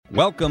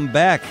Welcome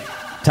back.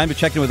 Time to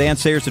check in with Ann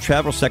Sayers, the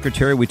travel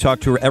secretary. We talk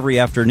to her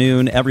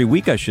every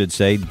week, I should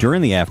say,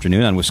 during the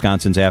afternoon on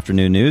Wisconsin's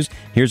Afternoon News.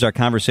 Here's our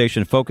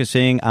conversation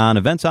focusing on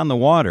events on the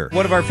water.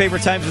 One of our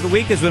favorite times of the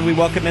week is when we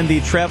welcome in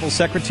the travel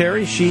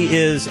secretary. She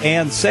is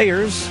Ann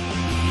Sayers,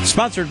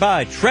 sponsored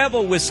by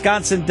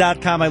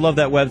TravelWisconsin.com. I love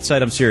that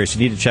website. I'm serious. You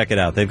need to check it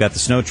out. They've got the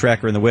snow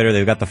tracker in the winter.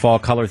 They've got the fall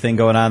color thing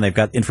going on. They've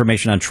got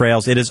information on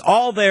trails. It is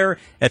all there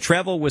at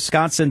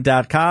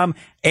TravelWisconsin.com.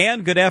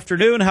 Ann, good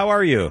afternoon. How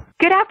are you?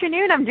 Good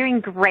afternoon. I'm doing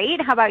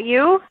great. How about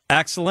you?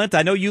 Excellent.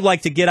 I know you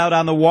like to get out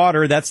on the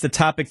water. That's the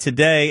topic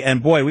today.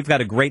 And boy, we've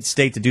got a great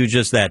state to do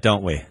just that,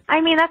 don't we?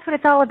 I mean, that's what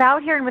it's all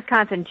about here in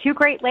Wisconsin. 2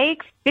 Great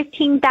Lakes,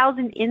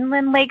 15,000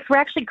 inland lakes. We're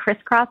actually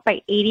crisscrossed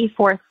by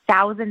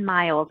 84,000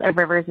 miles of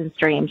rivers and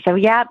streams. So,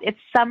 yeah, it's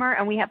summer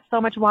and we have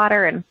so much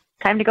water and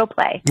time to go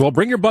play. Well,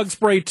 bring your bug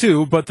spray,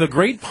 too, but the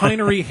Great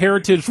Pinery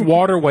Heritage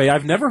Waterway,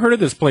 I've never heard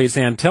of this place,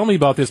 Ann. Tell me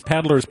about this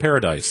Paddler's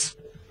Paradise.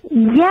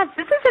 Yes,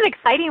 this is an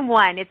exciting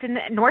one. It's in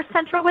north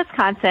central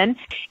Wisconsin.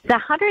 It's a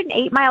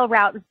 108-mile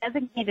route was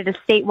designated a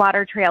state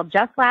water trail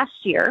just last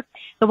year.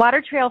 The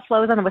water trail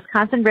flows on the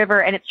Wisconsin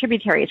River and its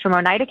tributaries from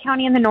Oneida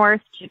County in the north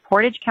to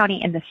Portage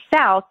County in the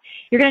south.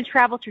 You're going to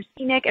travel through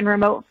scenic and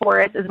remote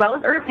forests as well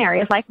as urban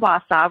areas like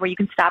Wausau, where you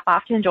can stop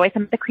off to enjoy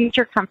some of the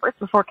creature comforts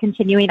before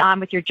continuing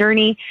on with your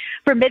journey.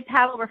 For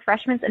mid-paddle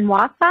refreshments in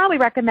Wausau, we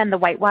recommend the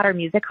Whitewater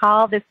Music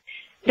Hall. This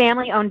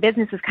family-owned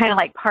business is kind of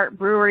like part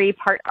brewery,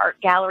 part art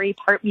gallery,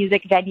 part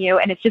music venue,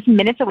 and it's just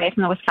minutes away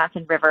from the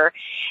Wisconsin River.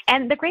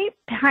 And the Great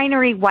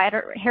Pinery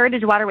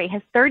Heritage Waterway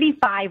has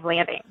 35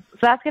 landings, so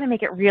that's going to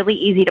make it really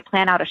easy to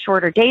plan out a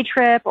shorter day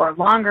trip or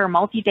longer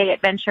multi-day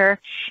adventure.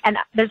 And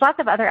there's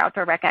lots of other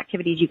outdoor rec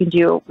activities you can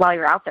do while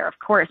you're out there, of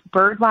course.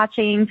 Bird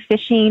watching,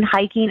 fishing,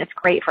 hiking, it's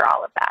great for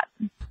all of that.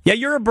 Yeah,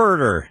 you're a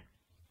birder.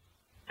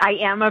 I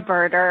am a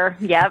birder,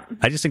 yep.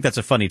 I just think that's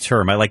a funny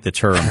term. I like the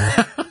term.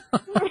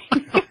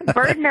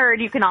 Bird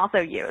nerd you can also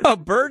use. Oh,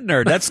 bird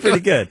nerd. That's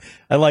pretty good.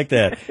 I like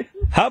that.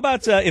 How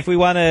about if we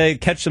want to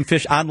catch some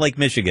fish on Lake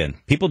Michigan?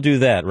 People do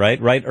that, right?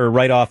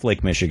 Right off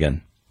Lake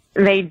Michigan.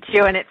 They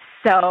do, and it's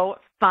so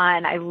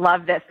fun. I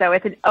love this. So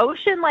it's an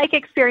ocean-like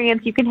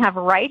experience you can have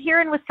right here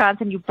in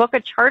Wisconsin. You book a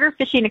charter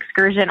fishing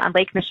excursion on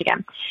Lake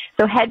Michigan.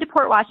 So head to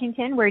Port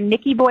Washington, where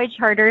Nicky Boy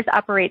Charters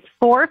operates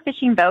 4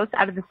 fishing boats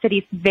out of the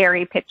city's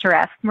very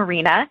picturesque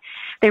marina.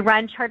 They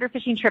run charter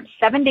fishing trips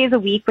 7 days a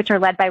week, which are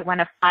led by one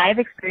of 5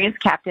 experienced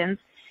captains.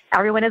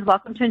 Everyone is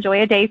welcome to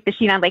enjoy a day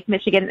fishing on Lake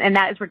Michigan, and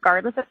that is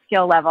regardless of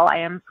skill level. I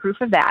am proof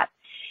of that.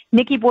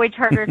 Nicky Boy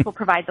Charters will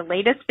provide the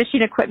latest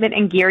fishing equipment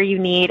and gear you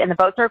need, and the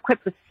boats are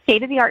equipped with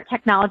state-of-the-art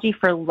technology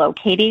for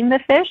locating the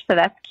fish, so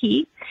that's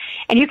key.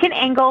 And you can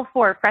angle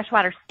for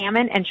freshwater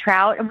salmon and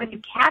trout, and when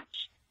you catch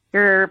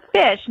your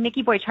fish,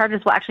 Nicky Boy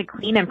Charters will actually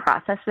clean and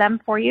process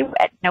them for you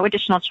at no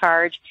additional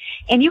charge.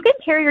 And you can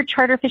pair your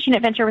charter fishing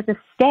adventure with a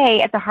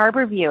stay at the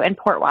Harbor View in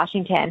Port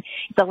Washington.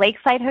 It's a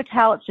lakeside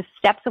hotel. It's just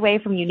steps away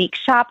from unique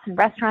shops and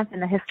restaurants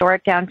in the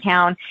historic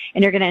downtown,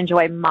 and you're going to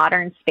enjoy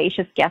modern,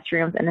 spacious guest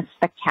rooms and a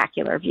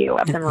spectacular view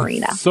of the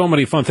marina. So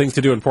many fun things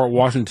to do in Port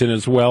Washington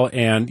as well.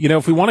 And, you know,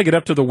 if we want to get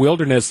up to the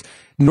wilderness,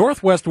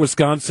 northwest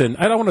Wisconsin,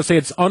 I don't want to say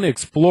it's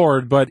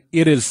unexplored, but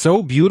it is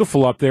so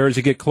beautiful up there as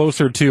you get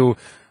closer to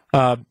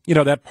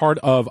that part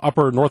of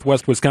upper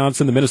northwest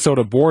Wisconsin, the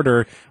Minnesota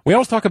border. We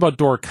always talk about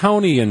Door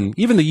County and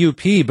even the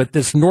UP, but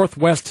this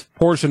northwest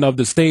portion of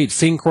the state,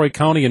 St. Croix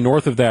County and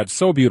north of that,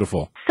 so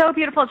beautiful. So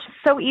beautiful. It's just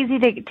so easy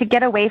to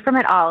get away from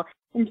it all.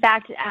 In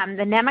fact,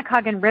 the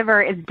Namakagon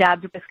River is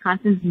dubbed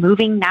Wisconsin's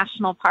moving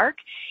national park.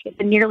 It's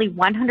a nearly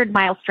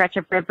 100-mile stretch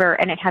of river,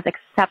 and it has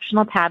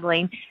exceptional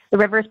paddling. The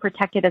river is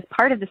protected as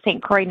part of the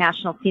St. Croix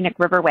National Scenic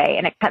Riverway,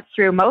 and it cuts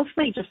through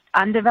mostly just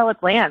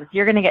undeveloped lands.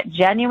 You're going to get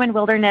genuine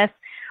wilderness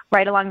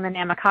right along the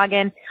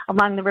Namakagon.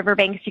 Along the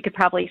riverbanks, you could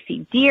probably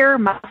see deer,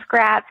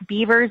 muskrats,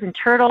 beavers, and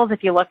turtles.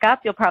 If you look up,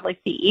 you'll probably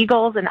see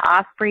eagles and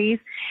ospreys.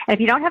 And if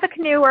you don't have a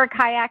canoe or a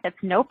kayak,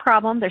 that's no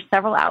problem. There's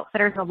several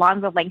outfitters along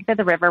the length of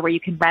the river where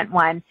you can rent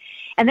one.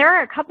 And there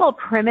are a couple of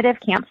primitive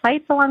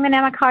campsites along the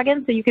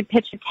Namakagon, so you could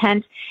pitch a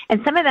tent. And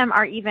some of them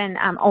are even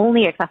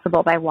only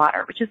accessible by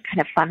water, which is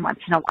kind of fun once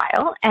in a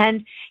while.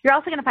 And you're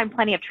also going to find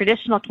plenty of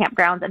traditional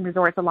campgrounds and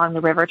resorts along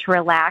the river to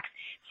relax,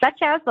 such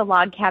as the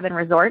Log Cabin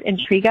Resort in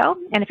Trigo.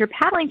 And if you're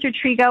paddling through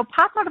Trigo,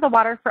 pop out of the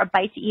water for a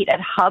bite to eat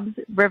at Hub's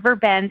River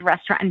Bend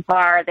Restaurant and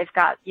Bar. They've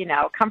got,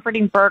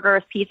 comforting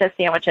burgers, pizza,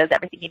 sandwiches,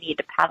 everything you need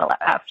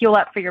to fuel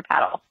up for your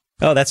paddle.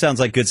 Oh, that sounds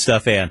like good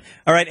stuff, Ann.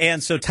 All right,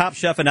 Ann, so Top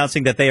Chef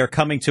announcing that they are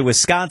coming to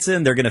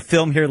Wisconsin. They're going to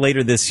film here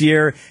later this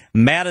year.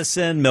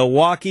 Madison,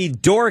 Milwaukee,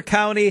 Door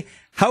County.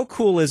 How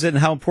cool is it and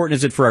how important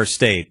is it for our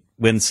state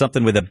when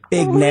something with a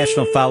big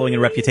national following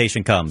and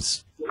reputation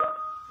comes?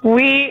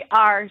 We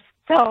are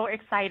so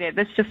excited.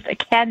 This just I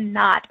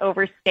cannot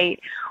overstate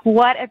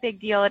what a big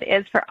deal it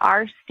is for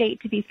our state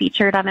to be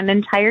featured on an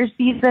entire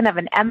season of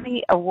an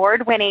Emmy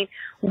award-winning,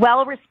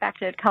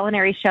 well-respected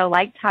culinary show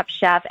like Top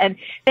Chef. And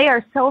they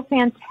are so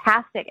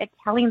fantastic at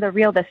telling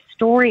the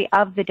story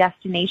of the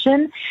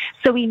destination.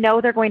 So we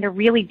know they're going to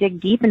really dig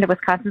deep into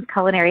Wisconsin's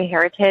culinary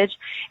heritage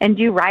and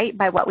do right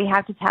by what we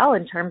have to tell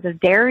in terms of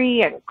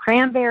dairy and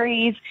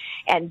cranberries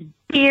and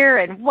beer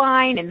and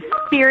wine and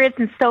spirits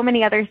and so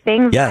many other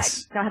things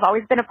Yes. that have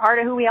always been a part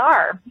of who we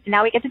are.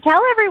 Now we get to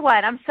tell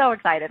everyone. I'm so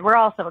excited. We're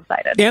all so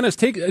excited. Anna,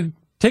 take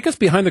us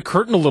behind the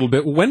curtain a little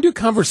bit. When do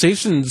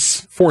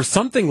conversations for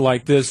something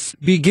like this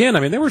begin?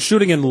 I mean, they were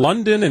shooting in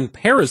London and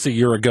Paris a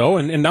year ago,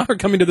 and now they're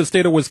coming to the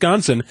state of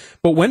Wisconsin.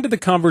 But when did the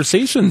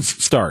conversations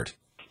start?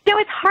 So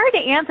it's hard to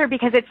answer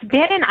because it's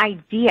been an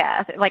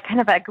idea, like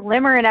kind of a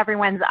glimmer in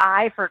everyone's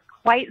eye for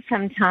quite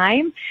some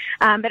time.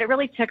 But it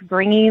really took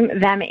bringing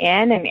them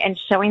in and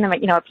showing them,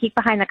 a peek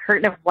behind the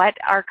curtain of what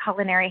our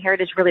culinary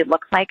heritage really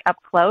looks like up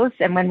close.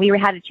 And when we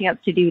had a chance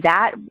to do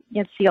that,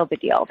 it sealed the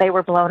deal. They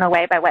were blown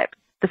away by what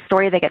the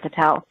story they get to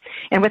tell.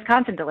 And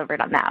Wisconsin delivered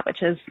on that,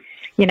 which is,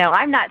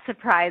 I'm not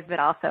surprised, but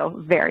also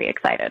very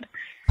excited.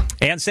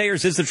 Ann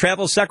Sayers is the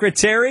travel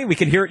secretary. We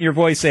can hear it in your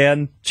voice,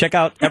 Ann. Check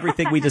out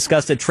everything we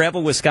discussed at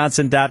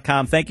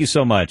travelwisconsin.com. Thank you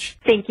so much.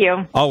 Thank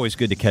you. Always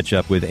good to catch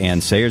up with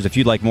Ann Sayers. If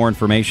you'd like more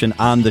information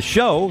on the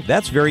show,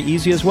 that's very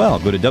easy as well.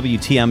 Go to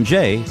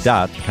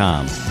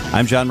WTMJ.com.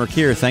 I'm John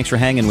Mercure. Thanks for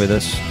hanging with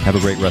us. Have a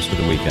great rest of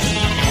the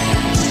weekend.